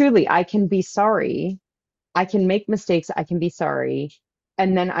 it's truly, I can be sorry. I can make mistakes. I can be sorry.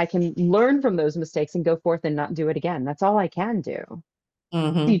 And then I can learn from those mistakes and go forth and not do it again. That's all I can do. You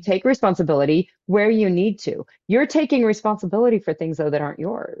Hmm. take responsibility where you need to. You're taking responsibility for things, though, that aren't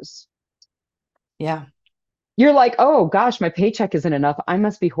yours. Yeah, You're like, oh gosh, my paycheck isn't enough. I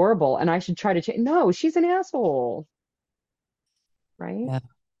must be horrible and I should try to change. No, she's an asshole, right? yeah,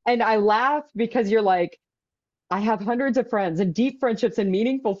 And I laugh because you're like, I have hundreds of friends and deep friendships and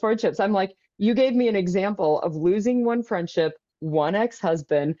meaningful friendships. I'm like, you gave me an example of losing one friendship one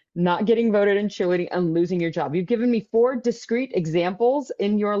ex-husband, not getting voted in cheerleading, and losing your job. You've given me four discrete examples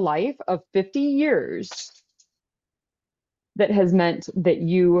in your life of 50 years that has meant that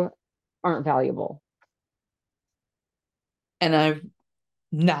you aren't valuable. And I've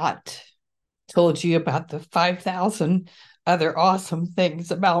not told you about the 5,000 other awesome things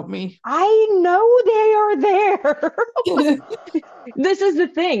about me. I know they are there. This is the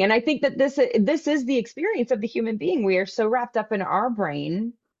thing. And I think that this is the experience of the human being. We are so wrapped up in our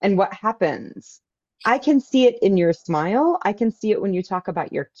brain and what happens. I can see it in your smile. I can see it when you talk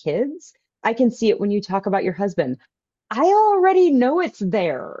about your kids. I can see it when you talk about your husband. I already know it's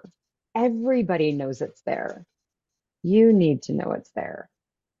there. Everybody knows it's there. You need to know it's there.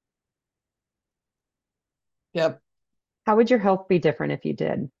 Yep. How would your health be different if you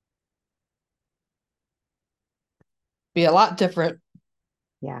did? Be a lot different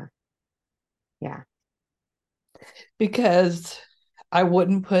Yeah. Yeah. because I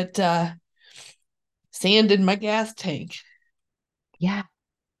wouldn't put sand in my gas tank. Yeah.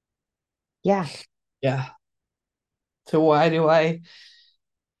 Yeah. Yeah. So why do I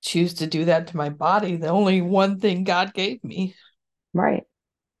choose to do that to my body? The only one thing God gave me. Right.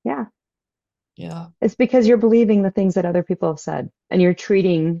 Yeah. Yeah. It's because you're believing the things that other people have said and you're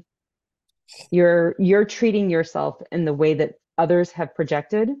treating yourself in the way that others have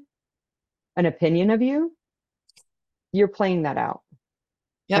projected an opinion of you. You're playing that out.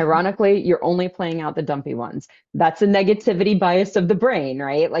 Yep. Ironically, you're only playing out the dumpy ones. That's a negativity bias of the brain,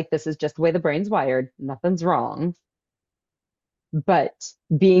 right? Like this is just the way the brain's wired. Nothing's wrong. But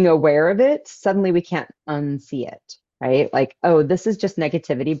being aware of it, suddenly we can't unsee it, right? Like, oh, this is just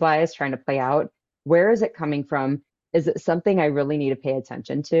negativity bias trying to play out. Where is it coming from? Is it something I really need to pay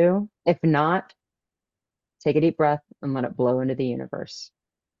attention to? If not, take a deep breath and let it blow into the universe.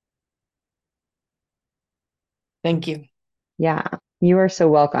 Thank you. Yeah, you are so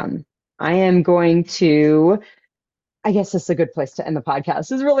welcome. I am going to I guess this is a good place to end the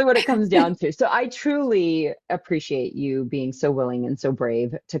podcast, is really what it comes down to. So I truly appreciate you being so willing and so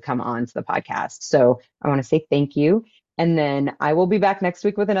brave to come on to the podcast. So I want to say thank you. And then I will be back next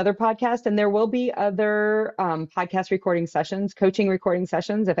week with another podcast, and there will be other podcast recording sessions, coaching recording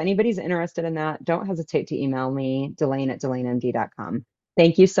sessions. If anybody's interested in that, don't hesitate to email me, Delane at DelaneMD.com.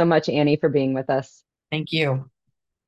 Thank you so much, Annie, for being with us. Thank you.